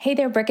Hey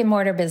there, brick and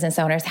mortar business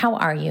owners. How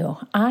are you?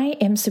 I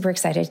am super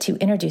excited to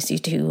introduce you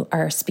to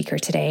our speaker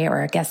today, or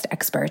our guest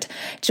expert.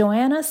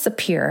 Joanna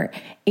Sapir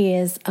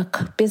is a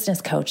business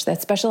coach that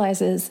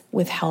specializes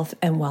with health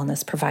and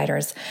wellness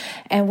providers.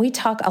 And we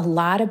talk a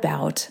lot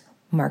about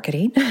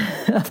marketing,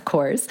 of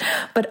course,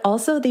 but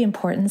also the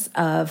importance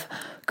of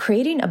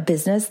creating a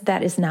business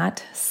that is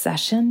not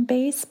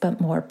session-based, but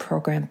more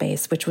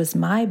program-based, which was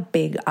my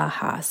big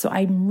aha. So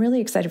I'm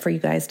really excited for you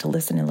guys to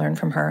listen and learn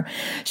from her.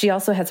 She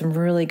also had some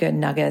really good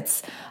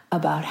nuggets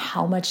about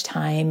how much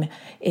time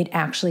it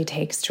actually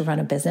takes to run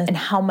a business and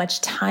how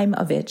much time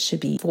of it should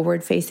be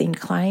forward-facing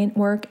client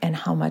work and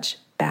how much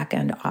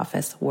back-end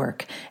office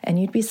work. And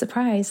you'd be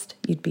surprised.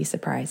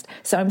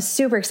 So I'm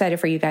super excited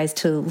for you guys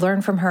to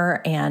learn from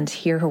her and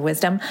hear her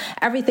wisdom.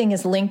 Everything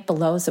is linked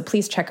below, so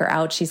please check her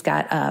out. She's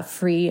got a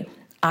free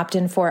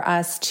opt-in for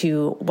us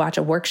to watch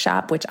a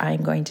workshop, which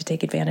I'm going to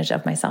take advantage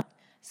of myself.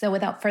 So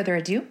without further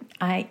ado,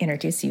 I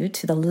introduce you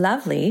to the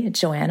lovely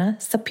Joanna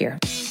Sapir.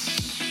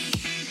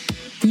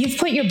 You've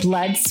put your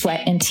blood,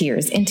 sweat, and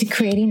tears into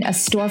creating a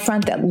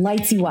storefront that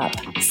lights you up,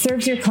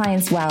 serves your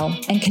clients well,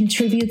 and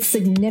contributes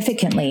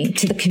significantly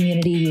to the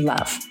community you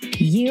love.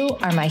 You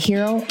are my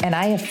hero, and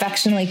I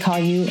affectionately call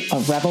you a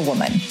rebel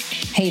woman.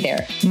 Hey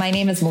there, my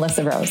name is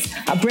Melissa Rose,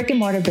 a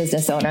brick-and-mortar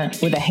business owner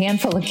with a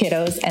handful of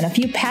kiddos and a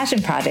few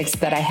passion projects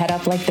that I head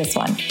up like this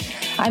one.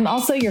 I'm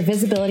also your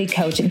visibility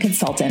coach and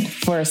consultant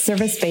for a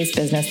service-based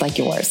business like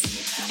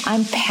yours.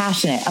 I'm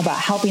passionate about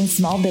helping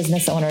small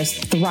business owners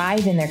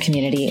thrive in their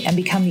community and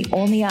become the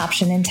only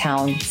option in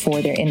town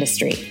for their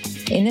industry.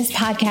 In this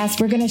podcast,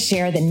 we're going to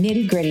share the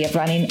nitty-gritty of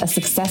running a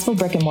successful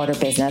brick-and-mortar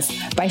business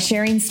by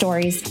sharing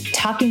stories,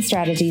 talking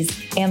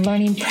strategies, and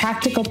learning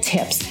practical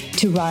tips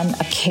to run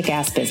a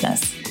kick-ass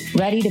business.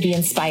 Ready to be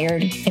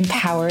inspired,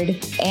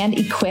 empowered, and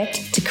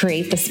equipped to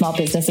create the small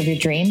business of your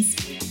dreams?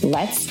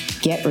 Let's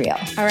get real.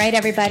 All right,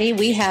 everybody,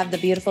 we have the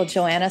beautiful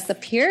Joanna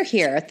Sapir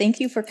here. Thank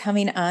you for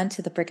coming on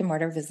to the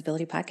Brick-and-Mortar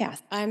Visibility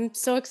Podcast. I'm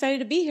so excited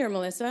to be here,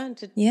 Melissa,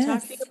 to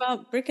talk to you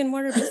about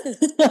brick-and-mortar business.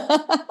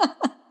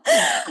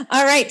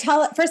 All right.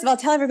 First of all,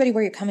 tell everybody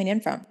where you're coming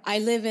in from. I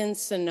live in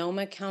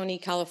Sonoma County,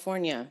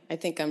 California. I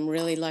think I'm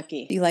really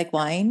lucky. Do you like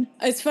wine?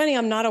 It's funny.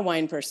 I'm not a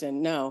wine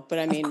person. No, but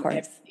I mean, of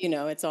course.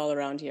 It's all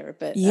around here.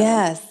 But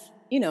yes,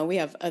 we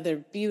have other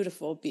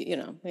beautiful,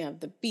 we have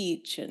the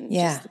beach and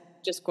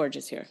just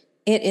gorgeous here.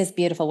 It is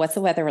beautiful. What's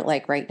the weather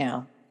like right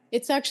now?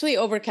 It's actually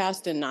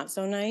overcast and not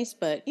so nice,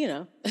 but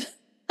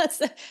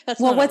that's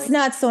well, what's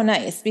not so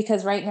nice?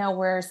 Because right now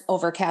we're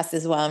overcast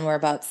as well, and we're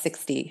about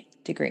 60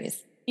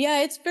 degrees.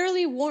 Yeah, it's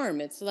fairly warm.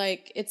 It's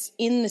like it's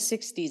in the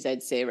 60s,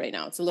 I'd say right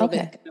now. It's a little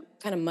bit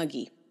kind of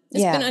muggy.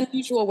 It's been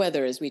unusual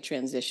weather as we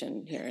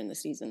transition here in the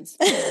seasons.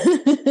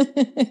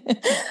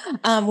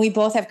 We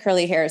both have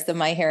curly hair, so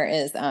my hair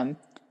is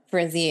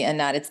frizzy and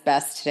not its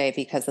best today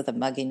because of the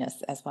mugginess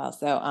as well.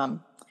 So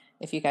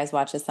if you guys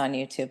watch this on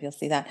YouTube, you'll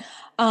see that.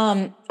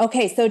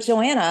 Okay, so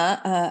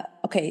Joanna,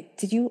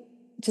 did you...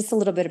 Just a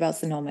little bit about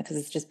Sonoma because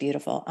it's just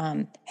beautiful.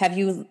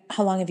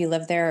 How long have you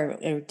lived there,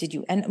 or did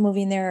you end up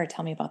moving there, or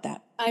tell me about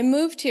that? I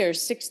moved here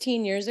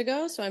 16 years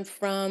ago. So I'm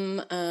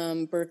from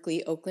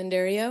Berkeley, Oakland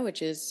area,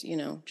 which is,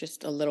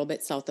 just a little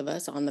bit south of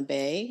us on the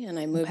bay. And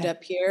I moved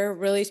up here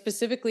really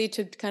specifically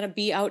to kind of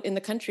be out in the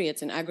country.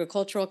 It's an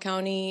agricultural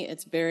county.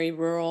 It's very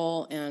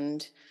rural,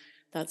 and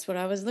that's what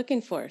I was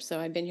looking for. So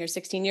I've been here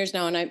 16 years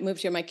now, and I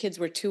moved here. My kids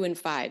were 2 and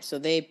 5, so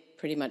they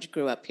pretty much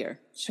grew up here.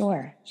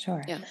 Sure.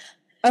 Yeah.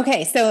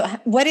 Okay, so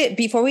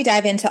before we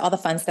dive into all the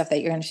fun stuff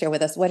that you're going to share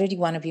with us, what did you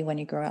want to be when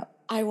you grew up?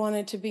 I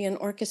wanted to be an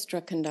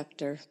orchestra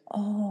conductor.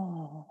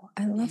 Oh,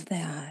 I love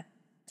that.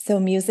 So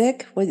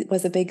music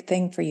was a big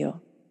thing for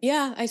you?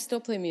 Yeah, I still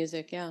play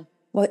music, yeah.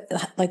 What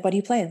do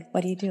you play?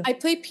 What do you do? I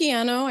play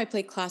piano. I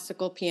play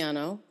classical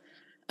piano.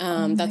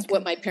 That's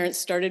what my parents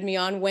started me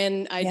on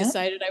when I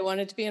decided I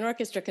wanted to be an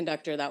orchestra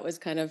conductor. That was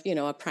kind of,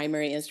 a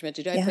primary instrument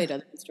to do. I played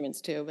other instruments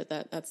too,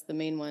 but that's the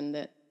main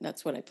one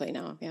that's what I play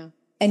now, yeah.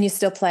 And you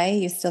still play?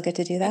 You still get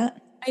to do that?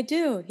 I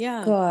do,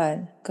 yeah.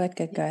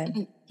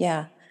 Good.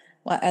 Yeah.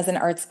 Well, as an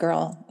arts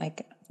girl,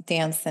 like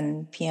dance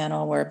and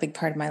piano were a big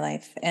part of my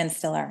life and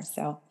still are.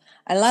 So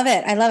I love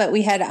it.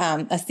 We had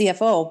a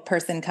CFO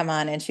person come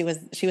on, and she was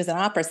an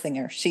opera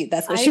singer.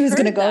 That's what she was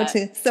going to go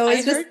to. So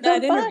it's just so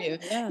fun. Interview.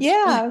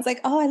 Yeah. I was like,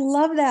 oh, I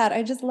love that.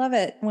 I just love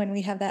it when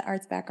we have that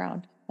arts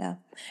background. Yeah.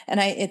 And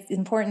it's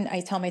important.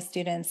 I tell my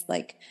students,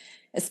 like,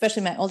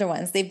 especially my older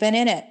ones, they've been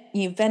in it.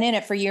 You've been in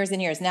it for years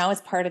and years. Now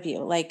it's part of you.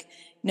 Like,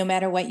 no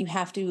matter what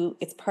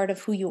it's part of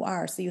who you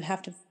are. So you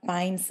have to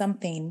find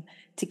something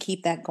to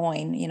keep that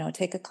going,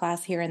 take a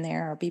class here and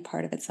there or be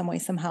part of it some way,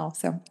 somehow.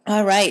 So,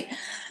 all right.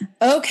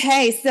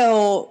 Okay.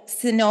 So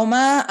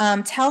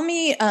Sonoma, tell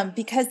me,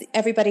 because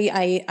everybody,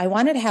 I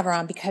wanted to have her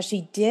on because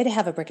she did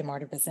have a brick and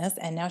mortar business,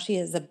 and now she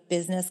is a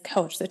business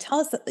coach. So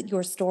tell us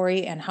your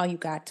story and how you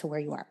got to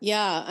where you are.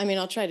 Yeah. I mean,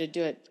 I'll try to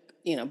do it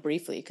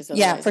briefly, because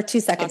for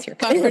 2 seconds here.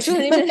 For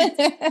 20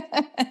 minutes.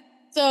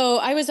 So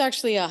I was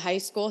actually a high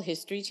school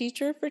history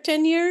teacher for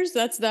 10 years.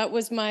 That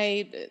was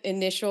my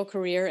initial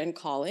career and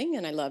calling,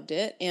 and I loved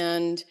it.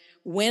 And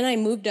when I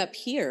moved up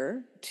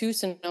here to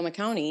Sonoma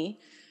County,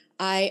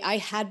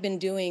 I had been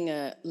doing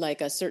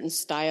a certain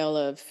style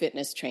of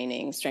fitness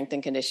training, strength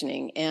and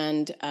conditioning.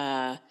 And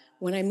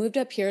when I moved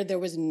up here, there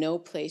was no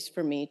place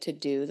for me to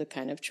do the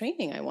kind of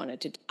training I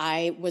wanted to do.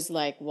 I was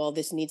like, well,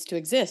 this needs to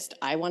exist.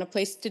 I want a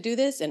place to do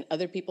this, and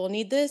other people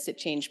need this. It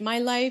changed my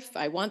life.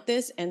 I want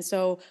this. And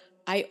so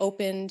I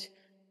opened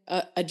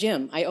a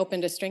gym. I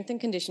opened a strength and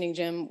conditioning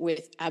gym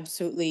with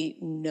absolutely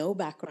no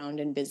background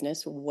in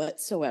business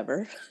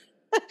whatsoever,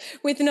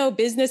 with no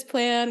business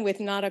plan,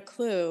 with not a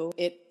clue.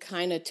 It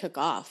kind of took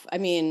off. I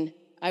mean,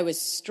 I was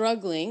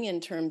struggling in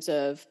terms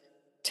of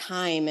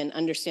time and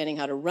understanding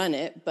how to run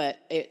it, but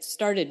it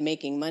started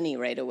making money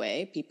right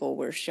away. People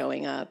were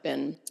showing up.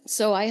 And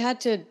so I had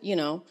to,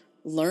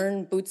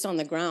 learn boots on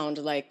the ground,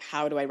 like,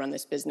 how do I run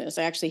this business?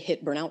 I actually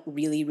hit burnout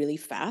really, really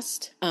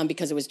fast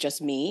because it was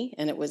just me.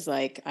 And it was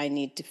like, I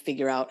need to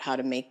figure out how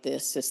to make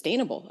this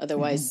sustainable.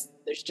 Otherwise,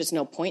 there's just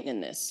no point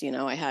in this.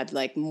 I had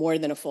like more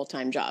than a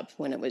full-time job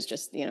when it was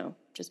just,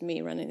 just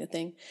me running the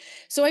thing.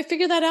 So I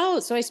figured that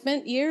out. So I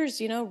spent years,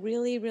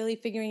 really, really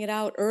figuring it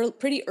out.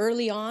 Pretty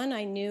early on,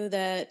 I knew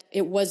that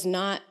it was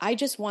not, I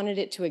just wanted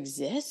it to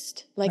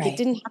exist. Like it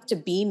didn't have to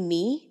be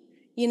me.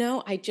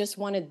 I just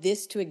wanted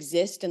this to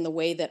exist in the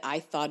way that I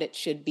thought it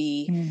should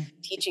be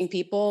teaching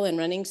people and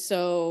running.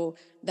 So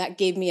that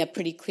gave me a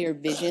pretty clear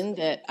vision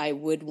that I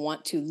would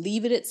want to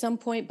leave it at some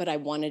point, but I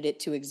wanted it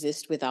to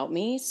exist without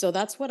me. So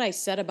that's what I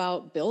set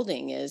about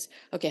building is,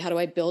 okay, how do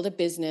I build a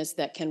business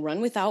that can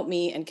run without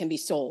me and can be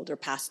sold or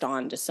passed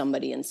on to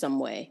somebody in some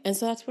way? And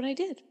so that's what I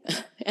did.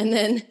 And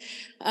then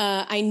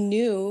I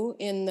knew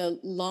in the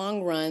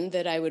long run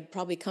that I would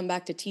probably come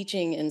back to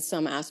teaching in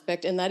some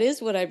aspect. And that is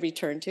what I've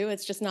returned to.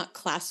 It's just not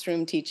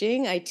classroom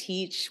teaching. I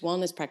teach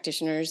wellness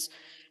practitioners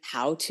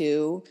how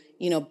to,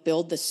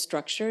 build the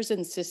structures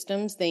and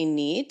systems they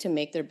need to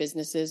make their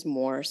businesses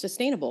more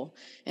sustainable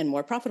and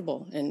more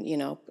profitable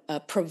and,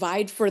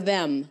 provide for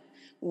them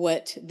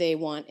what they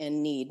want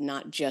and need,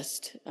 not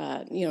just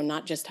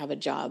have a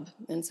job.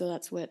 And so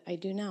that's what I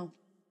do now.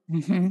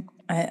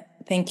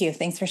 Thank you.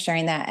 Thanks for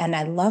sharing that. And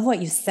I love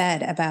what you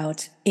said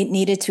about it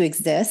needed to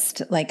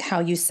exist, like how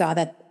you saw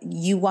that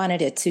you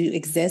wanted it to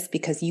exist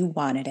because you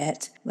wanted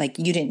it. Like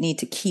you didn't need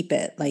to keep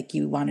it, like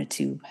you wanted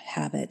to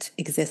have it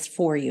exist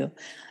for you.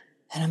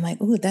 And I'm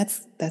like, ooh,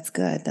 that's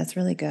good. That's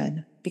really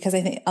good. Because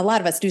I think a lot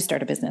of us do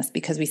start a business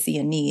because we see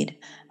a need.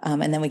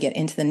 And then we get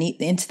into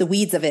the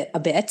weeds of it a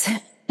bit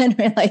and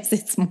realize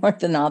it's more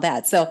than all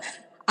that. So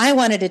I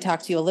wanted to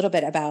talk to you a little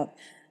bit about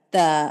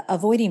the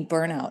avoiding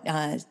burnout.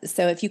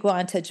 So if you go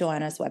onto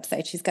Joanna's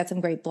website, she's got some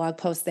great blog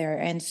posts there.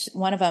 And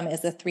one of them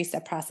is a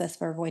 3-step process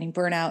for avoiding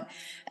burnout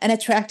and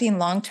attracting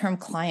long-term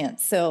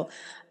clients. So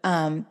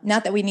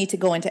not that we need to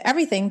go into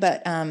everything,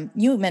 but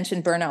you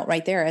mentioned burnout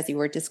right there as you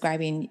were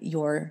describing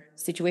your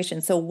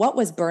situation. So what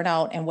was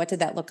burnout and what did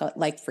that look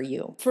like for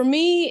you? For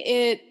me,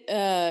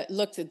 it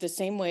looked the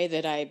same way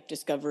that I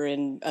discover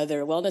in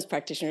other wellness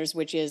practitioners,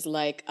 which is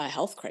like a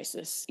health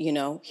crisis.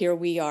 Here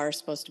we are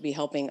supposed to be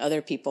helping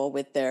other people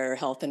with their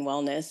health and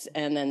wellness.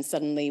 And then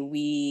suddenly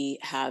we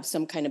have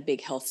some kind of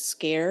big health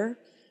scare.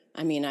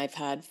 I mean, I've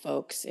had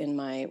folks in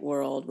my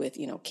world with,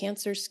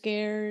 cancer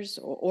scares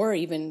or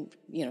even,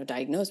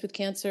 diagnosed with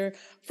cancer.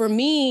 For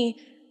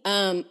me,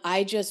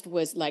 I just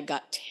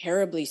got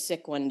terribly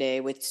sick one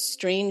day with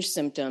strange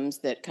symptoms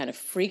that kind of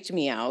freaked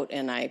me out.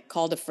 And I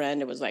called a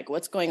friend. It was like,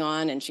 what's going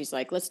on? And she's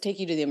like, let's take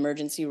you to the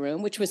emergency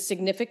room, which was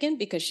significant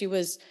because she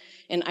was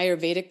an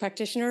Ayurvedic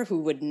practitioner who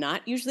would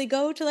not usually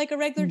go to like a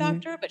regular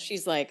doctor, but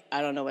she's like,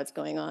 I don't know what's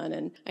going on.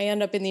 And I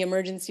end up in the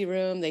emergency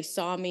room. They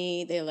saw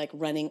me, they're like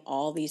running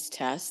all these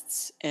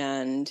tests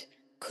and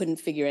couldn't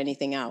figure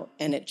anything out.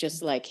 And it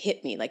just like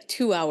hit me like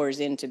 2 hours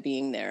into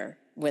being there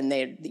when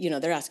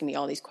they're asking me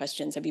all these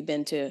questions. Have you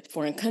been to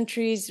foreign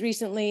countries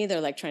recently?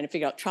 They're like trying to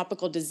figure out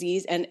tropical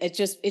disease. And it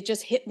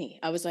just hit me.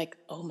 I was like,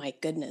 oh my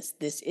goodness,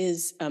 this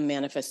is a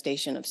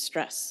manifestation of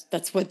stress.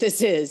 That's what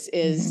this is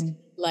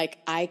like,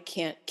 I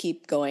can't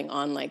keep going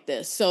on like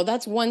this. So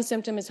that's one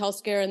symptom is health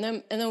scare.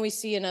 And then we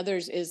see in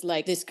others is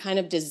like this kind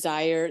of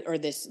desire or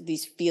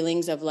these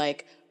feelings of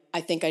like, I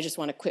think I just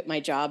want to quit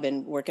my job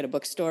and work at a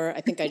bookstore.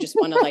 I think I just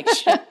want to like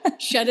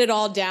shut it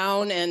all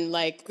down and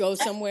like go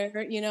somewhere,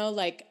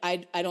 like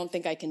I don't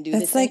think I can do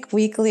this. It's like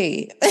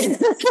weekly.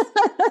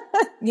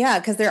 Yeah.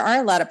 Cause there are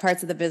a lot of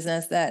parts of the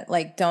business that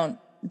like don't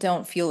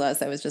fuel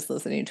us. I was just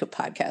listening to a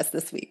podcast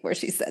this week where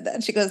she said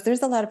that. She goes,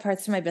 there's a lot of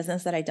parts to my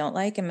business that I don't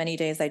like. And many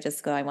days I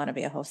just go, I want to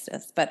be a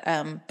hostess. But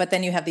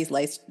then you have these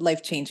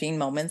life-changing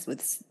moments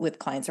with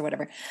clients or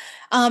whatever.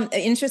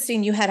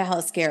 Interesting. You had a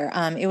health scare.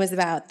 It was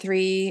about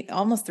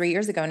almost 3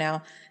 years ago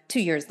now,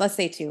 2 years, let's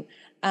say 2.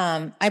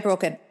 I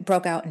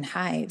broke out in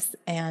hives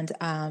and,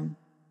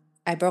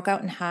 I broke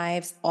out in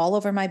hives all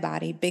over my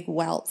body, big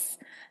welts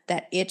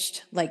that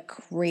itched like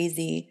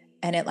crazy.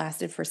 And it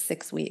lasted for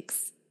 6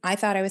 weeks. I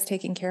thought I was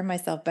taking care of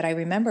myself, but I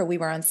remember we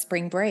were on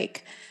spring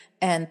break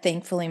And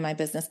thankfully, my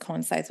business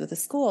coincides with the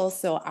school.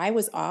 So I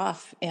was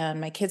off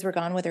and my kids were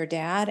gone with their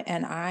dad.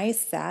 And I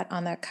sat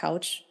on that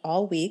couch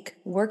all week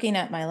working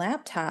at my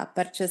laptop,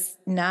 but just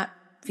not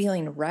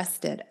feeling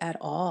rested at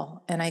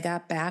all. And I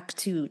got back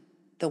to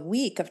the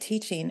week of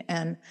teaching,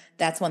 and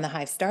that's when the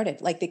hive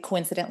started. Like, they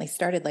coincidentally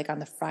started like on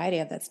the Friday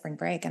of that spring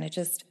break, and it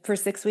just for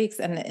 6 weeks.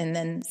 And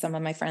then some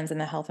of my friends in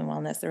the health and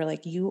wellness, they were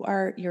like,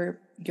 your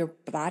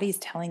body's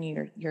telling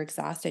you you're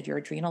exhausted, your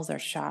adrenals are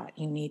shot,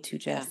 you need to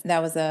just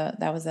that was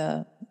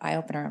a eye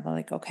opener of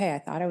like, okay, I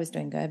thought I was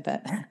doing good,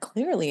 but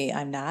clearly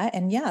I'm not.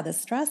 And yeah, the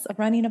stress of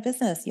running a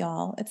business,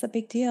 y'all, it's a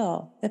big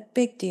deal.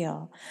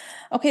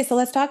 Okay, so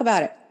let's talk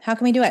about it. How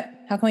can we do it?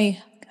 How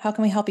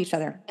can we help each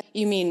other?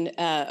 You mean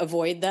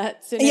avoid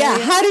that scenario? Yeah.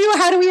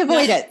 How do we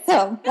avoid it?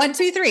 So 1,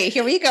 2, 3.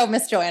 Here we go,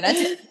 Miss Joanna.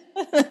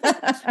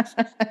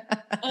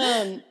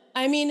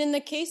 I mean, in the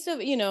case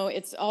of,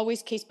 it's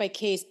always case by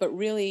case, but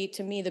really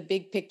to me, the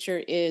big picture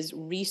is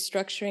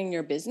restructuring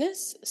your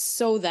business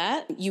so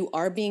that you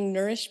are being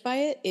nourished by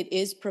it. It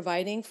is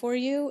providing for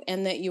you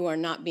and that you are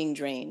not being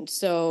drained.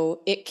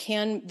 So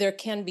there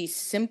can be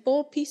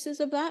simple pieces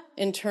of that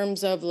in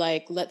terms of,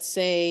 like, let's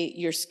say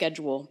your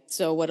schedule.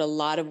 So what a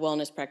lot of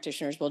wellness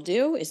practitioners will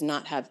do is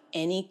not have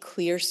any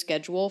clear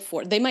schedule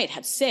they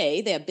might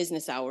say they have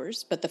business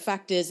hours, but the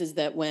fact is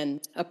that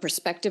when a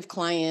prospective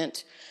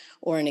client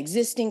or an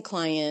existing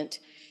client,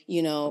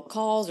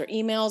 calls or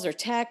emails or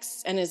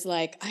texts and is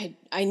like,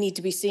 I need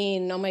to be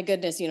seen. Oh my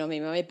goodness, maybe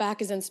my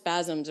back is in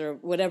spasms or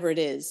whatever it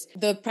is.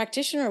 The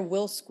practitioner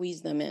will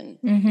squeeze them in,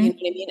 You know what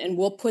I mean? And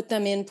we'll put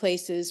them in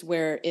places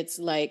where it's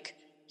like,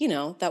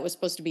 that was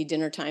supposed to be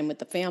dinner time with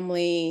the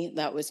family.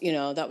 That was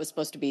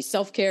supposed to be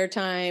self-care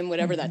time,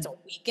 whatever. That's a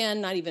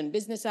weekend, not even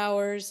business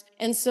hours.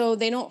 And so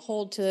they don't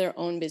hold to their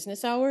own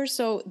business hours.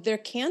 So there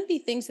can be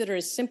things that are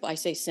as simple, I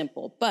say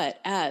simple, but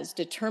as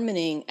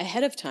determining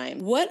ahead of time,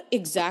 what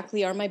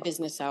exactly are my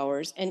business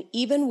hours? And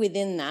even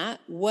within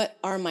that, what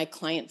are my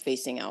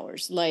client-facing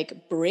hours?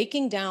 Like,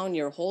 breaking down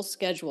your whole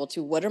schedule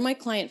to what are my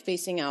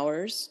client-facing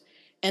hours?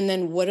 And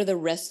then what are the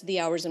rest of the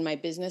hours in my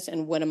business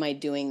and what am I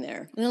doing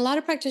there? And a lot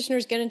of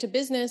practitioners get into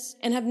business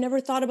and have never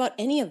thought about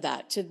any of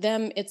that. To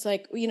them, it's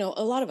like,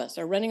 a lot of us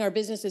are running our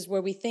businesses where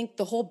we think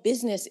the whole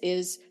business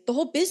is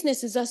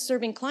us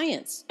serving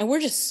clients. And we're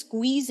just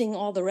squeezing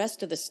all the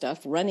rest of the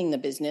stuff, running the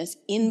business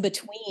in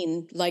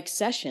between like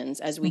sessions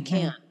as we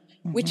can.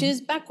 Which is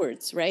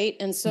backwards, right?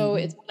 And so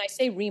it's, when I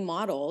say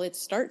remodel, it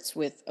starts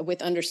with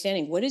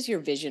understanding, what is your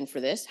vision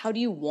for this? How do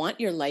you want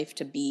your life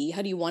to be?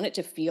 How do you want it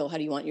to feel? How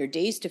do you want your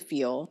days to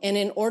feel? And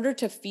in order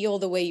to feel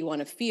the way you want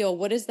to feel,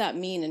 what does that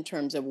mean in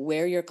terms of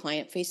where your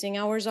client-facing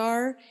hours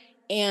are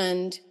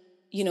and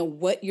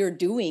what you're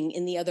doing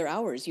in the other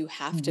hours? You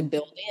have to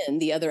build in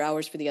the other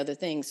hours for the other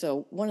things.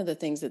 So one of the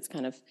things that's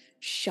kind of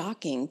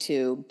shocking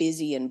to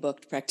busy and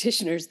booked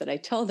practitioners that I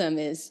tell them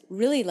is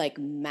really, like,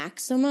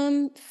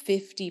 maximum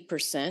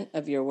 50%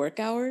 of your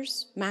work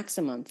hours,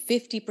 maximum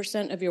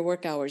 50% of your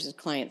work hours is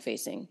client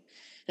facing.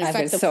 I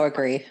would so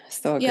agree.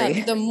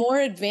 Yeah, the more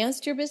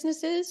advanced your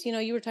business is,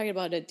 you were talking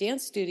about a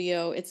dance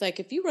studio. It's like,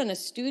 if you run a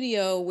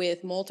studio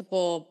with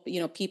multiple,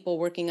 people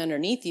working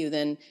underneath you,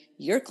 then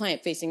your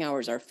client-facing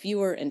hours are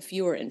fewer and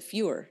fewer and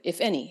fewer,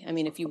 if any. I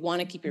mean, if you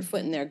want to keep your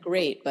foot in there,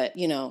 great. But,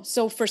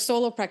 so for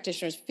solo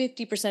practitioners,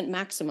 50%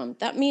 maximum.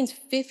 That means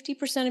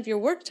 50% of your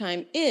work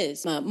time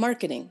is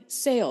marketing,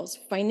 sales,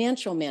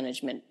 financial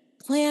management,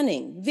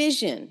 planning,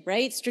 vision,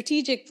 right?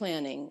 Strategic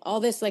planning, all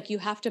this, like, you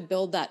have to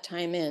build that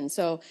time in.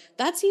 So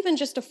that's even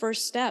just a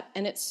first step.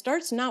 And it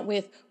starts not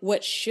with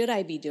what should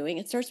I be doing?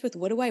 It starts with,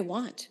 what do I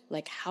want?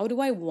 Like, how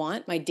do I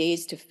want my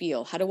days to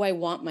feel? How do I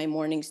want my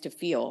mornings to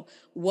feel?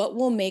 What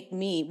will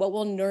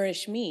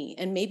nourish me?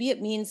 And maybe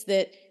it means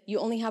that you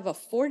only have a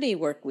 4-day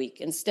work week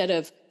instead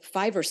of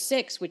 5 or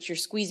 6, which you're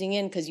squeezing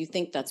in because you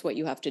think that's what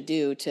you have to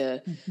do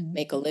to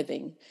make a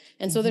living.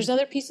 And so there's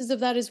other pieces of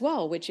that as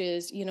well, which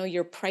is,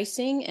 your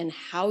pricing and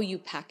how you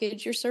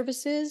package your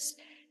services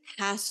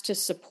has to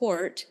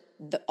support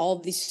all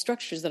these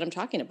structures that I'm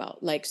talking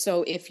about. Like,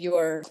 so if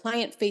your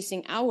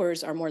client-facing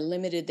hours are more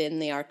limited than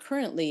they are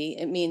currently,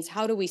 it means,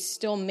 how do we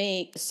still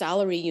make the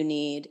salary you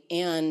need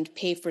and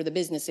pay for the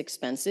business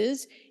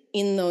expenses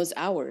in those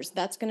hours?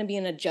 That's going to be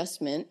an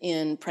adjustment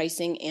in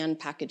pricing and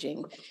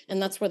packaging.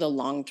 And that's where the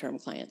long-term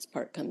clients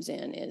part comes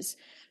in, is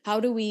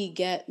how do we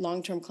get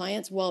long-term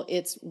clients? Well,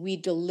 we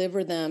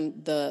deliver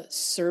them the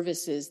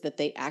services that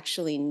they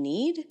actually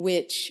need,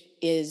 which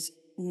is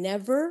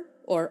never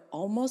or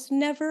almost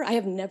never. I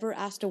have never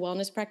asked a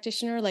wellness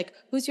practitioner, like,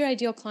 who's your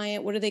ideal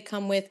client? What do they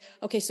come with?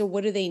 Okay, so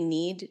what do they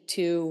need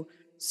to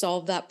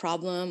solve that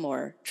problem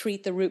or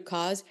treat the root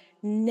cause?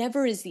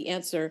 Never is the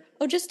answer,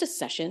 oh, just a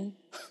session.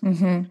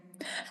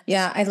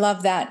 Yeah, I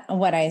love that.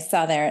 What I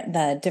saw there,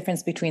 the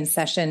difference between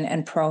session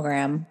and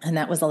program. And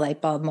that was a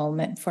light bulb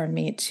moment for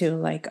me too.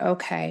 Like,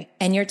 okay.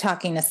 And you're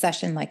talking a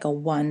session, like a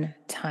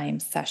one-time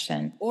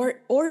session.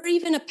 Or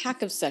even a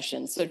pack of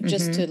sessions. So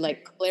just to,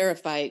 like,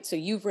 clarify, so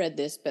you've read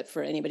this, but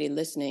for anybody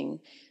listening,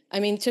 I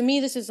mean, to me,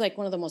 this is like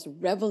one of the most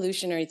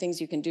revolutionary things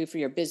you can do for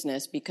your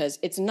business, because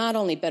it's not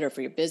only better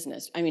for your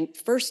business. I mean,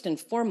 first and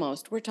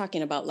foremost, we're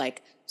talking about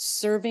like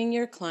serving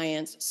your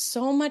clients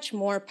so much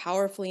more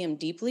powerfully and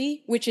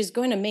deeply, which is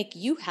going to make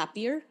you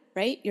happier,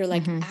 right? You're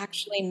like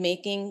actually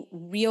making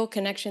real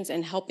connections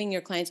and helping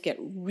your clients get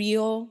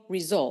real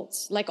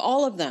results, like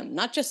all of them,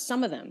 not just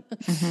some of them,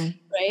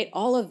 right?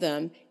 All of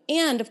them.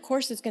 And of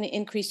course, it's going to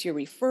increase your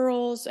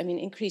referrals. I mean,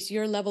 increase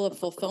your level of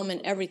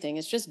fulfillment, everything.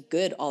 It's just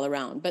good all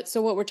around. But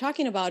so what we're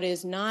talking about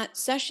is not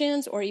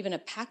sessions or even a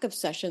pack of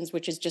sessions,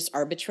 which is just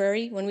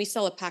arbitrary. When we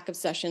sell a pack of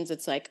sessions,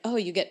 it's like, oh,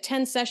 you get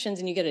 10 sessions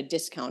and you get a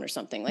discount or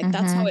something. Like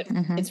that's how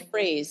it's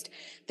phrased.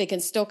 They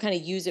can still kind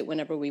of use it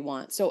whenever we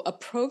want. So a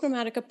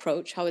programmatic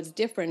approach, how it's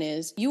different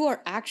is you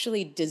are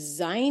actually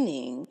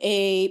designing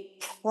a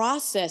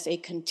process, a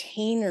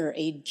container,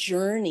 a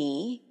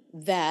journey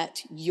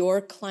that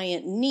your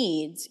client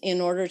needs in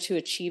order to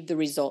achieve the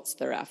results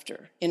they're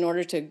after, in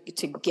order to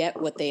get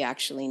what they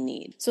actually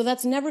need. So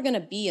that's never going to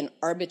be an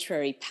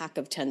arbitrary pack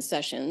of 10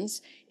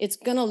 sessions. It's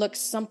going to look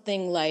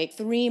something like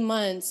 3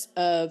 months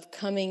of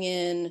coming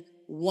in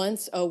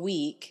once a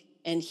week,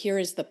 and here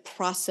is the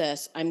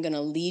process I'm going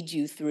to lead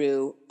you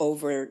through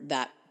over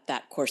that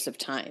course of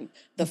time.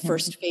 The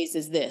first phase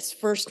is this.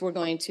 First, we're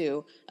going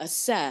to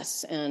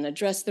assess and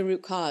address the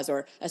root cause,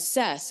 or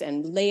assess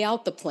and lay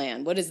out the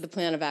plan. What is the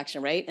plan of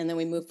action, right? And then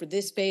we move for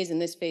this phase and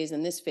this phase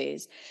and this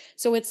phase.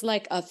 So it's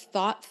like a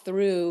thought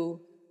through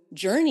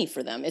journey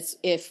for them. It's,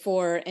 if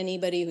for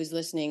anybody who's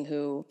listening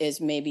who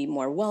is maybe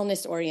more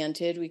wellness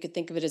oriented, we could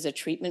think of it as a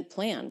treatment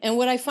plan. And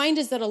what I find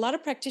is that a lot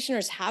of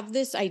practitioners have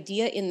this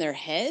idea in their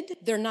head.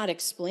 They're not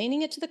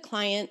explaining it to the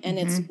client, and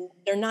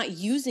they're not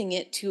using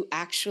it to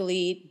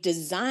actually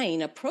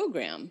design a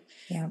program.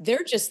 Yeah.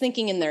 They're just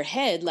thinking in their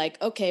head,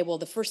 like, okay, well,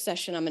 the first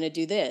session, I'm going to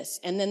do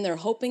this. And then they're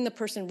hoping the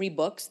person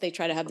rebooks. They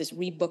try to have this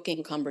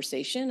rebooking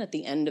conversation at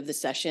the end of the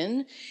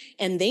session.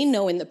 And they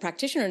know, and the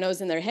practitioner knows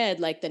in their head,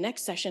 like, the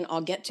next session,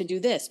 I'll get to do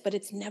this, but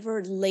it's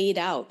never laid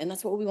out. And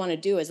that's what we want to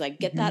do, is like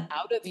get that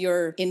out of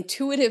your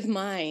intuitive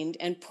mind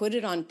and put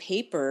it on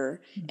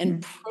paper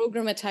and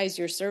programatize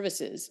your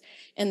services.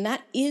 And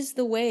that is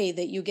the way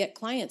that you get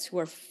clients who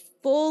are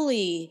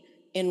fully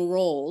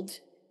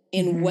enrolled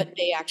in what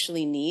they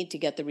actually need to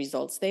get the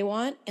results they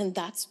want. And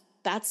that's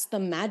the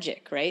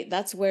magic, right?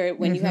 That's where,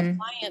 when you have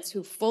clients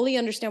who fully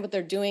understand what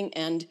they're doing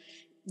and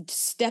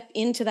step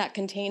into that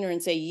container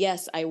and say,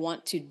 yes, I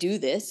want to do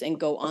this and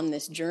go on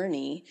this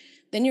journey,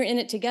 then you're in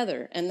it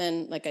together. And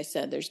then, like I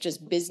said, there's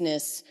just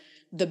business.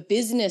 The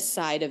business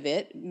side of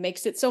it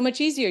makes it so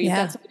much easier. You've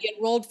got somebody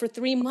enrolled for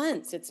 3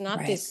 months. It's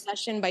not this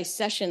session by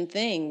session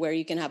thing where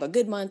you can have a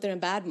good month and a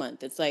bad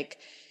month. It's like,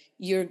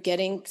 you're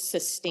getting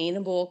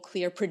sustainable,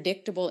 clear,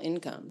 predictable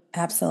income.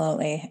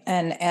 Absolutely.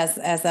 And as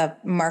a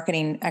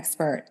marketing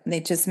expert,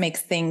 it just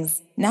makes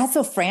things not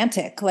so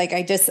frantic. Like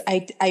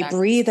I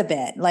breathe a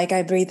bit. Like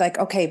I breathe like,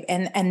 okay.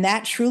 And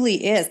that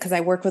truly is, because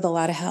I work with a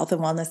lot of health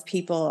and wellness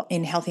people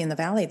in Healthy in the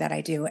Valley that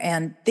I do.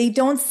 And they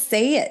don't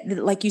say it.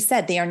 Like you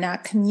said, they are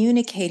not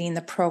communicating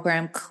the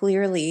program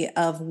clearly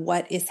of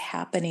what is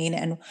happening.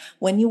 And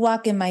when you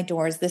walk in my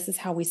doors, this is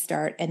how we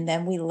start. And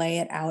then we lay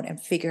it out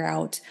and figure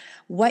out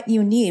what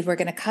you need. We're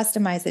going to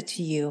customize it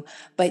to you,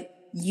 but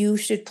you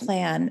should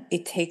plan.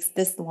 It takes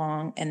this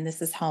long, and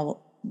this is how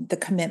the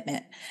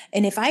commitment.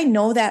 And if I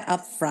know that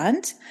up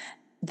front,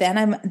 then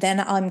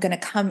I'm going to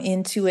come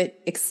into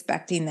it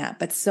expecting that.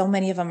 But so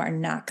many of them are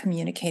not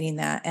communicating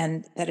that.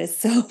 And that is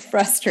so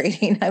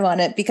frustrating. I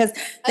want it, because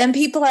then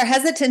people are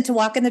hesitant to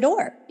walk in the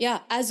door. Yeah.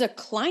 As a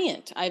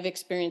client, I've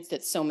experienced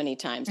it so many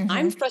times.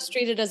 I'm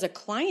frustrated as a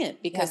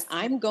client because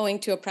I'm going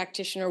to a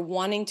practitioner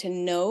wanting to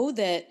know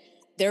that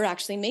they're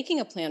actually making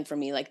a plan for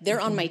me. Like,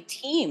 they're on my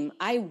team.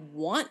 I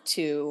want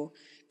to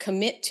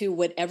commit to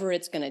whatever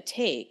it's going to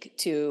take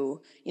to,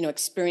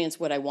 experience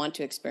what I want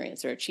to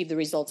experience, or achieve the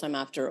results I'm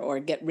after, or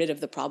get rid of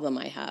the problem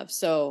I have.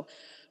 So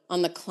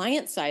on the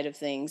client side of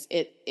things,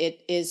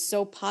 it is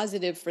so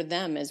positive for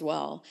them as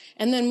well.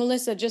 And then,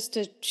 Melissa, just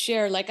to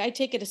share, like, I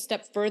take it a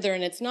step further,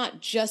 and it's not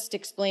just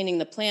explaining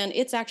the plan,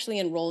 it's actually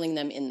enrolling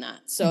them in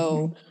that.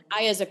 So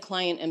I, as a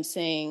client, am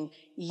saying,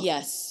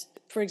 yes.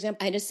 For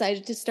example, I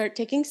decided to start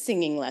taking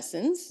singing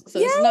lessons. So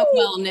this is not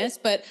wellness,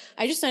 but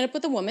I just signed up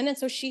with a woman. And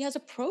so she has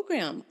a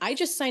program. I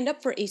just signed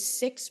up for a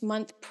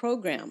 6-month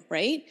program,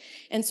 right?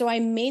 And so I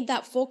made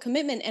that full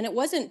commitment. And it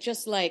wasn't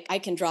just like, I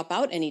can drop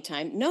out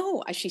anytime.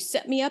 No, she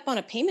set me up on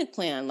a payment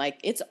plan. Like,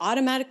 it's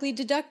automatically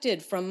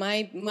deducted from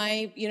my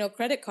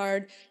credit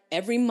card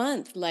every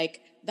month.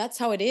 Like, that's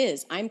how it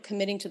is. I'm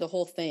committing to the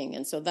whole thing.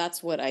 And so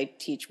that's what I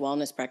teach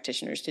wellness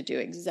practitioners to do,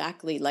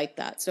 exactly like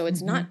that. So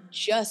it's not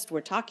just we're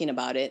talking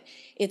about it.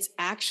 It's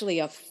actually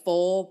a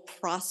full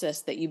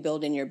process that you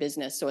build in your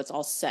business. So it's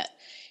all set.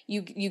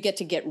 You get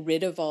to get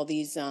rid of all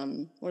these,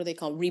 what are they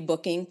called? The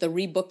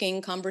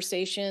rebooking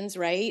conversations,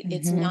 right?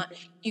 It's not,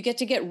 you get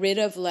to get rid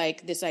of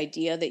like this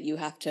idea that you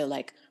have to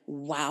like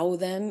wow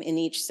them in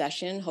each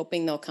session,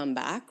 hoping they'll come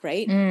back,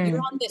 right?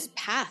 You're on this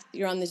path.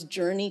 You're on this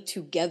journey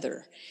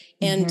together.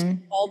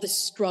 and all the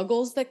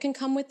struggles that can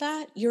come with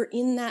that, you're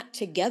in that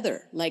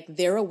together. Like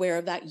they're aware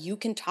of that. You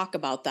can talk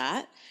about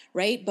that,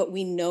 right? But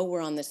we know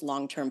we're on this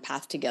long-term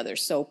path together.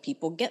 So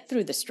people get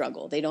through the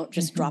struggle. They don't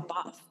just drop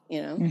off,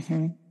 you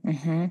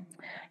know?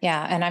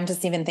 Yeah. And I'm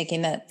just even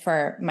thinking that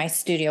for my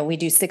studio, we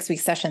do 6-week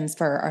sessions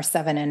for our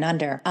 7 and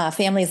under.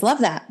 Families love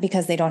that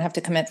because they don't have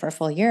to commit for a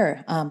full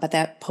year. But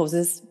that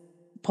poses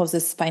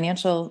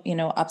financial,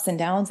 ups and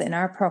downs in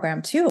our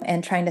program too.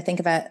 And trying to think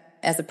of it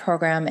as a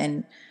program,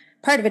 and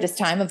part of it is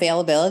time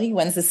availability.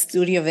 When's the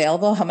studio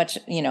available? How much,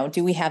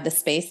 do we have the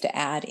space to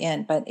add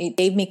in? But it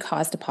gave me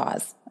cause to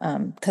pause.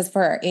 Because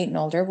for our 8 and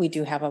older, we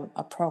do have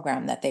a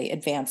program that they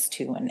advance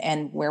to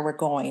and where we're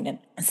going. And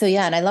so,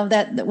 yeah. And I love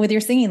that with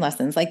your singing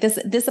lessons, like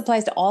this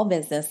applies to all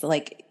business.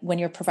 Like when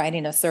you're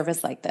providing a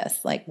service like this,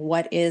 like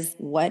what is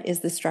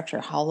the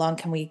structure? How long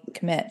can we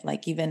commit?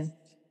 Like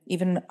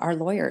even our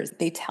lawyers,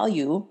 they tell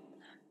you,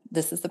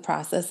 this is the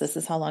process. This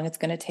is how long it's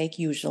going to take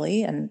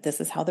usually. And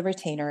this is how the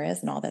retainer is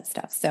and all that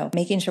stuff. So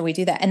making sure we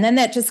do that. And then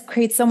that just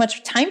creates so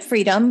much time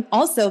freedom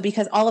also,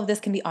 because all of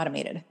this can be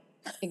automated.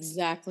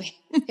 Exactly.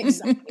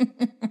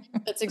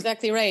 That's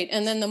exactly right.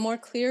 And then the more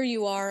clear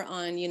you are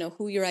on,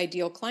 who your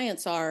ideal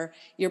clients are,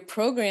 your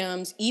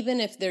programs, even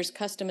if there's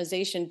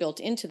customization built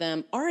into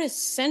them, are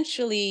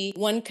essentially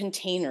one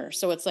container.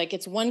 So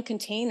it's one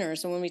container.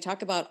 So when we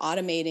talk about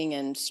automating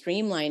and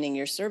streamlining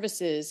your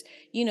services,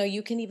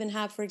 you can even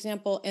have, for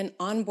example, an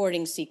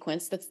onboarding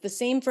sequence that's the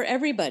same for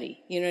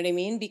everybody. You know what I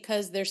mean?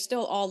 Because they're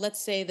still all,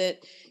 let's say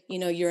that,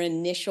 your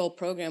initial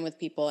program with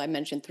people, I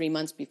mentioned 3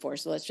 months before.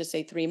 So let's just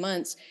say 3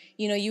 months,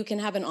 you can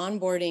have an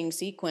onboarding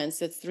sequence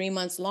that's 3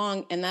 months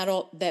long, and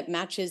that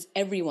matches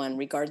everyone,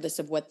 regardless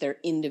of what their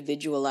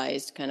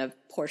individualized kind of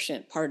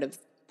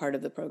part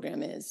of the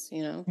program is,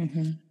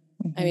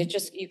 I mean,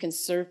 you can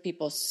serve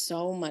people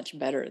so much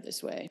better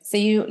this way. So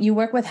you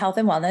work with health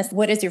and wellness.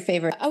 What is your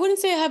favorite? I wouldn't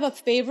say I have a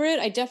favorite.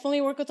 I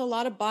definitely work with a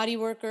lot of body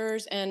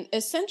workers, and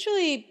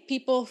essentially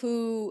people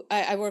who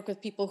I work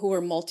with people who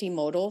are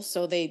multimodal.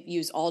 So they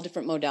use all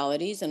different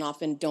modalities and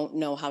often don't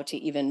know how to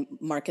even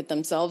market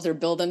themselves or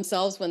build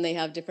themselves when they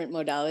have different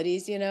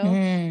modalities,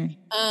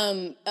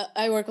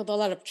 I work with a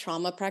lot of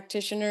trauma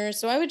practitioners.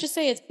 So I would just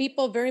say it's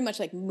people very much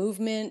like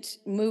movement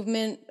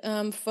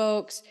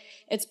folks.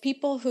 It's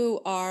people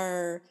who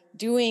are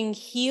doing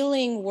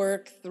healing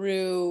work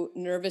through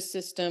nervous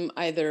system,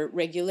 either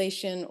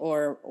regulation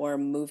or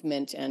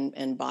movement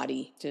and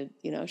body to,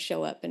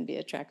 show up and be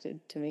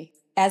attracted to me.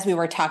 As we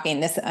were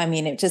talking,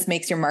 it just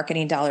makes your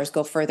marketing dollars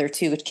go further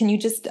too. Can you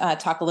just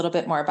talk a little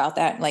bit more about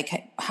that?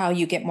 Like how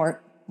you get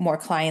more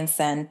clients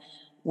then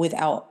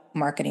without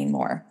marketing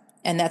more?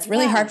 And that's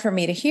really hard for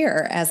me to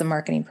hear as a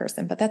marketing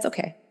person, but that's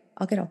okay.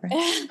 I'll get over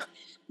it.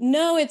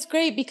 No, it's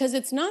great because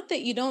it's not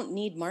that you don't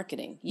need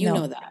marketing. You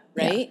know that,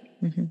 right?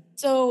 Yeah. Mm-hmm.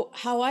 So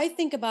how I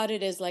think about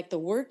it is like the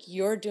work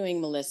you're doing,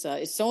 Melissa,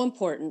 is so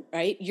important,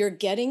 right? You're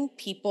getting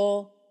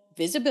people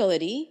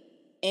visibility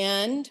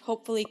and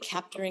hopefully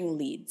capturing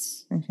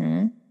leads,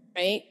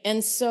 right?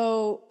 And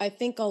so I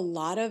think a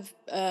lot of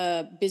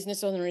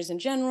business owners in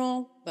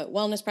general, but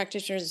wellness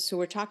practitioners who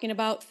we're talking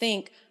about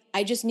think,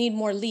 I just need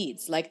more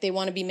leads. Like they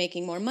want to be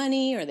making more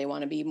money or they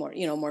want to be more,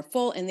 more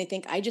full. And they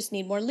think I just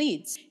need more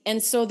leads.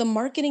 And so the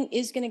marketing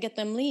is going to get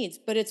them leads,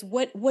 but it's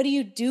what do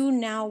you do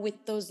now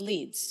with those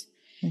leads?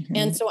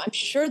 And so I'm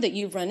sure that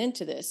you've run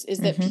into this is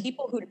that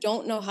people who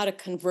don't know how to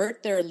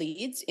convert their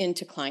leads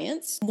into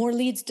clients, more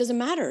leads doesn't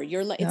matter.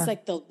 It's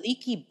like the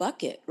leaky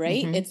bucket,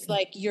 right? It's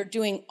like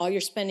you're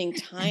spending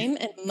time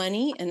and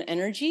money and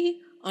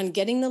energy on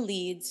getting the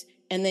leads,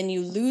 and then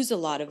you lose a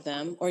lot of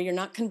them, or you're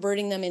not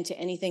converting them into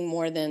anything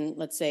more than,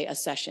 let's say, a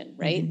session,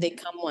 right? They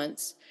come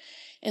once.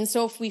 And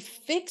so if we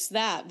fix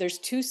that, there's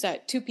two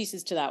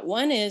pieces to that.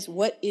 One is,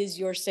 what is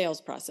your sales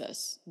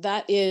process?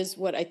 That is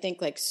what I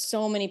think like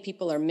so many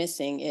people are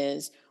missing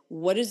is,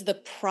 what is the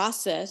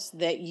process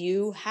that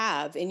you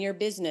have in your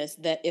business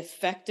that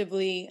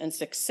effectively and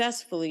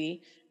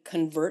successfully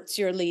converts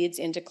your leads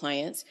into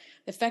clients?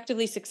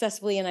 Effectively,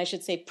 successfully, and I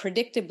should say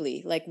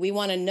predictably. Like we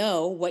want to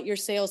know what your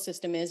sales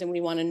system is and we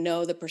want to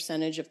know the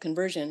percentage of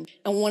conversion.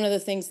 And one of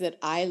the things that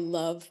I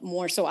love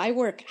more, so I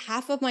work,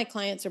 half of my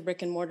clients are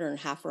brick and mortar and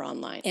half are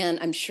online. And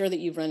I'm sure that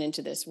you've run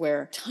into this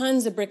where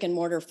tons of brick and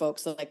mortar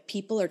folks, like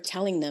people are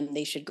telling them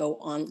they should go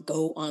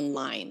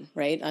online,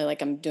 right?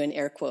 I'm doing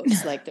air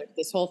quotes, like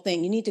this whole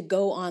thing, you need to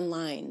go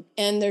online.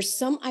 And there's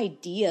some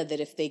idea that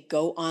if they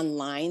go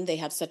online, they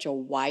have such a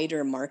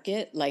wider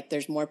market, like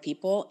there's more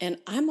people. And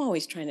I'm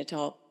always trying to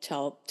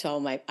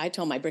tell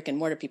my brick and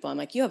mortar people, I'm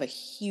like, you have a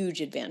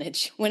huge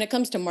advantage when it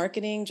comes to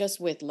marketing, just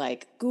with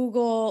like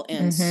Google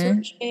and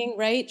searching,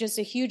 right? Just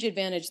a huge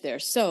advantage there.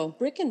 So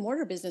brick and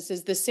mortar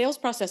businesses, the sales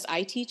process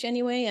I teach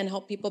anyway, and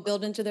help people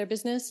build into their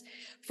business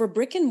for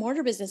brick and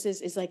mortar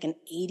businesses is like an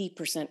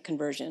 80%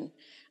 conversion.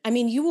 I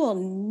mean, you will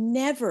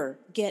never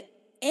get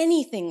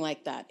anything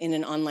like that in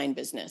an online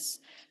business.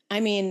 I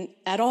mean,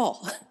 at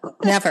all.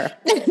 Never.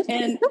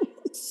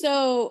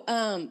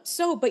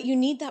 But you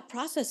need that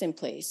process in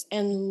place.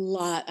 And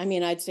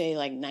I'd say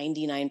like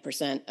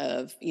 99%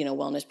 of,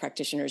 wellness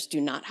practitioners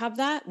do not have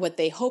that. What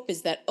they hope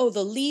is that,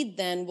 the lead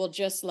then will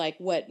just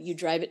you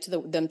drive it to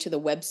them to the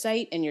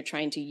website, and you're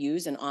trying to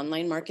use an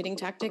online marketing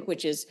tactic,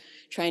 which is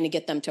trying to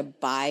get them to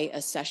buy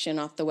a session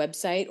off the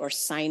website or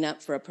sign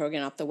up for a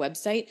program off the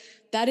website.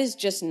 That is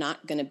just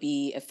not going to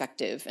be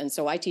effective. And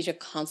so I teach a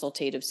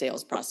consultative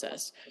sales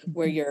process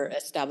where you're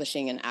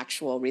establishing an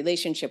actual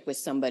relationship with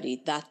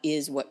somebody. That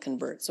is what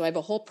converts. So I have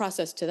a whole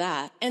process to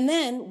that. And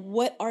then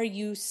what are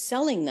you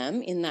selling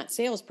them in that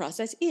sales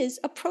process is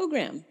a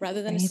program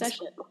rather than a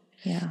session.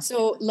 Yeah.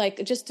 So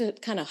just to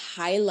kind of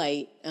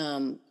highlight,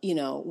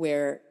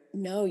 where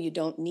no, you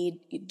don't need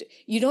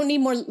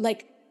more.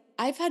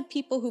 I've had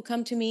people who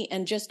come to me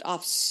and just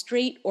off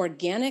straight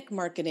organic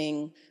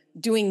marketing,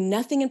 doing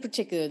nothing in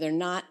particular. They're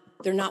not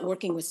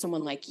working with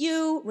someone like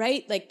you,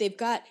 right?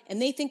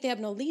 And they think they have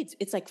no leads.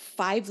 It's like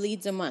 5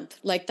 leads a month.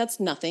 That's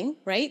nothing,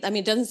 right?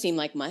 It doesn't seem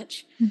like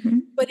much. Mm-hmm.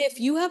 But if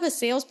you have a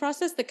sales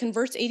process that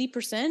converts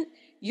 80%,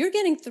 you're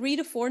getting 3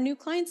 to 4 new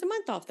clients a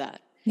month off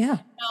that. Yeah.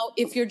 Now,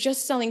 if you're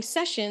just selling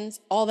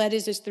sessions, all that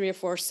is 3 or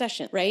 4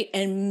 sessions, right?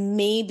 And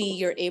maybe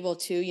you're able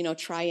to,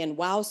 try and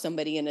wow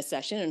somebody in a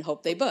session and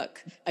hope they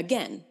book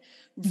again.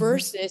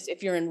 Versus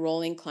if you're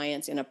enrolling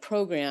clients in a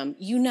program,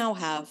 you now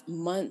have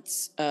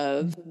months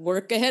of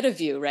work ahead of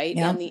you, right?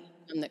 Yeah. And the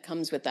income that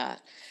comes with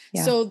that.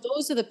 Yeah. So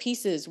those are the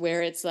pieces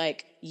where it's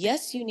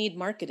yes, you need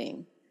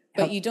marketing,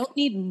 but you don't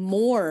need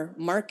more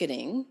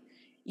marketing.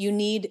 You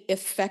need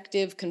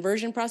effective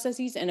conversion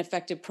processes and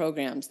effective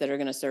programs that are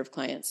going to serve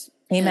clients.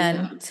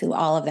 Amen to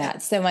all of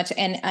that so much.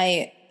 And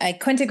I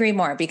couldn't agree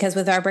more, because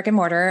with our brick and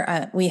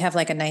mortar, we have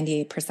a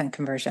 98%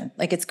 conversion.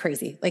 It's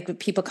crazy.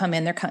 People come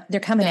in, they're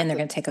coming in, they're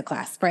going to take a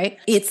class, right?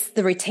 It's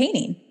the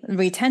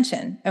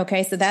retention.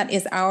 Okay. So that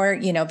is our,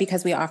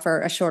 because we offer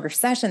a shorter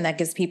session that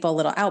gives people a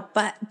little out,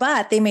 but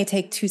they may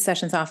take 2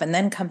 sessions off and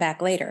then come back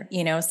later,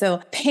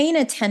 so paying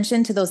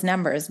attention to those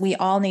numbers, we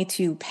all need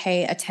to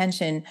pay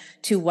attention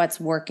to what's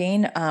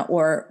working,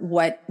 or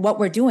what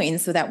we're doing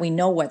so that we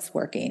know what's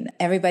working.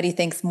 Everybody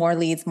thinks more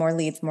leads.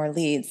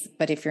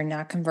 But if you're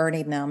not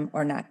converting them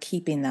or not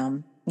keeping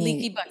them,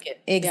 leaky bucket.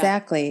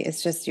 Exactly. Yeah.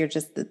 It's just, you're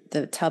just,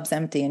 the tub's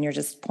empty and you're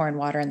just pouring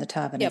water in the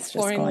tub, and it's just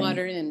pouring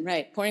water in,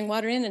 right. Pouring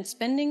water in and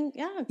spending,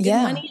 money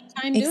and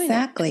time doing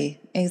it.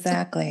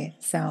 Exactly.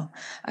 So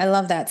I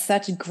love that.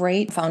 Such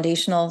great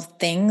foundational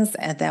things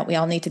that we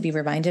all need to be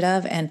reminded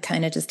of and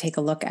kind of just take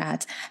a look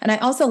at. And I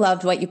also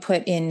loved what you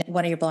put in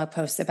one of your blog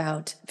posts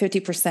about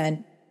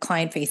 50%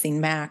 client facing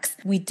max.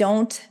 We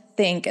don't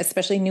think,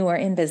 especially newer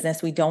in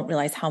business, we don't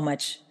realize how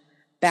much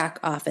back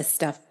office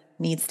stuff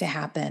needs to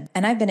happen.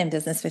 And I've been in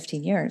business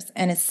 15 years,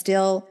 and it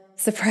still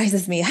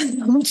surprises me how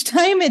much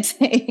time it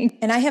takes.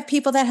 And I have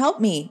people that help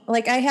me.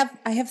 I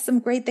have some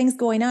great things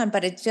going on,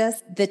 but it's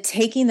just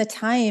taking the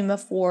time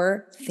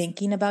for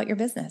thinking about your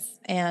business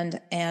and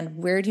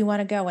where do you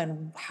want to go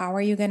and how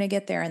are you going to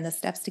get there and the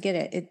steps to get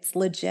it. It's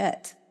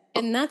legit.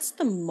 And that's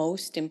the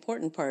most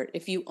important part.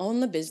 If you own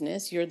the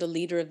business, you're the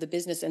leader of the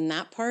business. And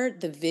that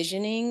part, the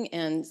visioning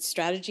and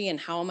strategy and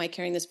how am I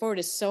carrying this forward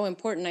is so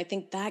important. I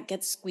think that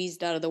gets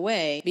squeezed out of the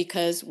way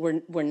because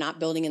we're not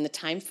building in the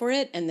time for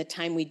it. And the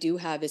time we do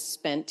have is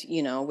spent,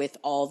 with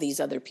all these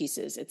other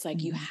pieces. It's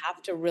you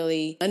have to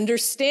really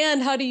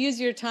understand how to use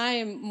your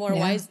time more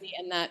wisely.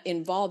 And that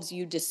involves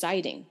you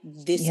deciding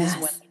this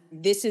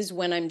is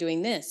when I'm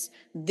doing this.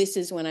 This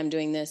is when I'm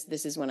doing this.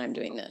 This is when I'm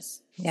doing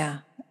this.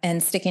 Yeah.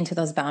 And sticking to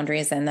those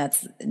boundaries. And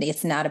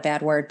it's not a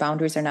bad word.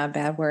 Boundaries are not a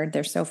bad word.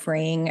 They're so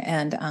freeing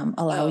and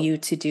allow you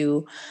to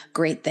do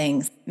great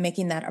things,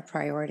 making that a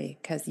priority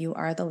because you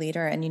are the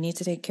leader and you need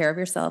to take care of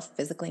yourself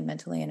physically,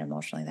 mentally, and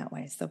emotionally that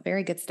way. So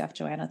very good stuff,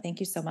 Joanna.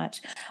 Thank you so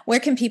much. Where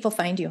can people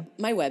find you?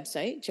 My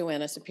website,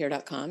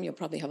 joannasapir.com. You'll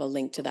probably have a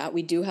link to that.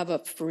 We do have a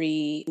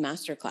free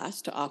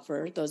masterclass to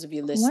offer those of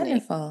you listening.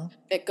 Wonderful.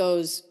 That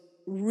goes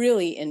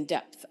really in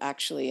depth,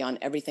 actually, on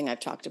everything I've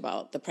talked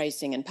about, the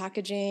pricing and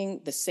packaging,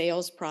 the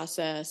sales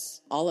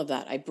process, all of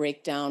that. I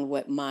break down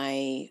what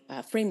my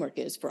framework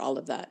is for all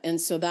of that.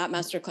 And so that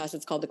masterclass,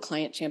 it's called the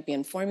Client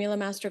Champion Formula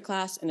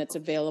Masterclass, and it's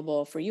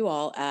available for you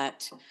all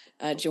at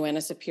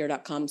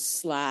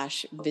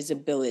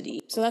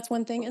joannasapir.com/visibility. So that's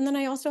one thing. And then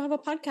I also have a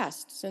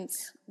podcast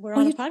since we're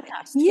on a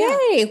podcast. Yay.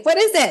 Yeah. What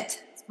is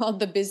it?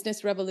 Called The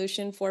Business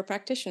Revolution for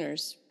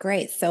Practitioners.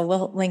 Great. So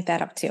we'll link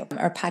that up too.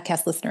 Our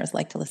podcast listeners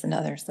like to listen to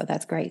others. So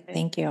that's great.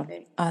 Thank you.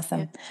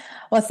 Awesome. Yeah.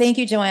 Well, thank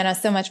you, Joanna,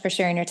 so much for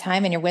sharing your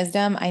time and your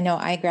wisdom. I know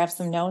I grabbed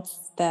some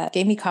notes that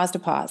gave me cause to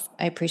pause.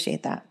 I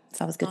appreciate that.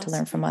 It's always good to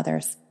learn from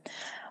others.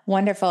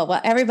 Wonderful.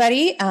 Well,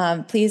 everybody,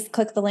 please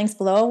click the links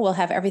below. We'll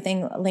have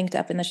everything linked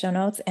up in the show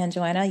notes. And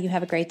Joanna, you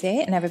have a great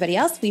day. And everybody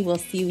else, we will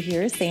see you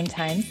here, same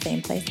time,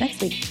 same place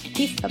next week.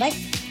 Peace. Bye-bye.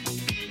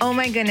 Oh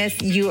my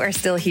goodness, you are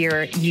still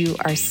here. You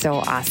are so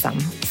awesome.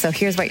 So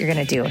here's what you're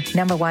going to do.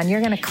 Number one,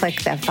 you're going to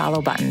click that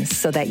follow button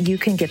so that you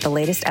can get the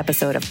latest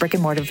episode of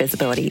Brick-and-Mortar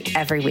Visibility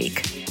every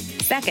week.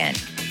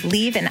 Second,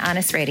 Leave an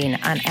honest rating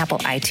on Apple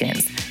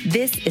iTunes.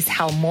 This is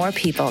how more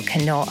people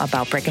can know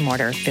about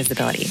brick-and-mortar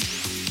visibility.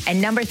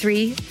 And number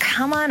 3,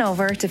 come on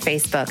over to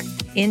Facebook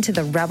into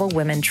the Rebel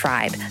Women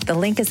Tribe. The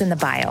link is in the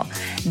bio.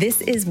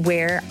 This is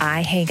where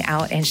I hang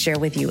out and share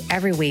with you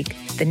every week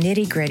the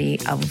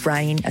nitty-gritty of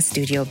running a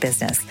studio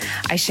business.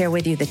 I share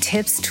with you the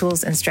tips,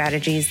 tools, and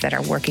strategies that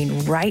are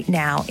working right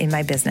now in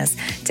my business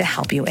to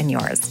help you in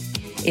yours.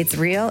 It's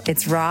real,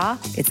 it's raw,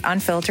 it's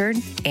unfiltered,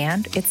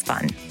 and it's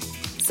fun.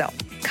 So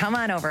come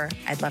on over.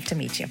 I'd love to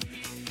meet you.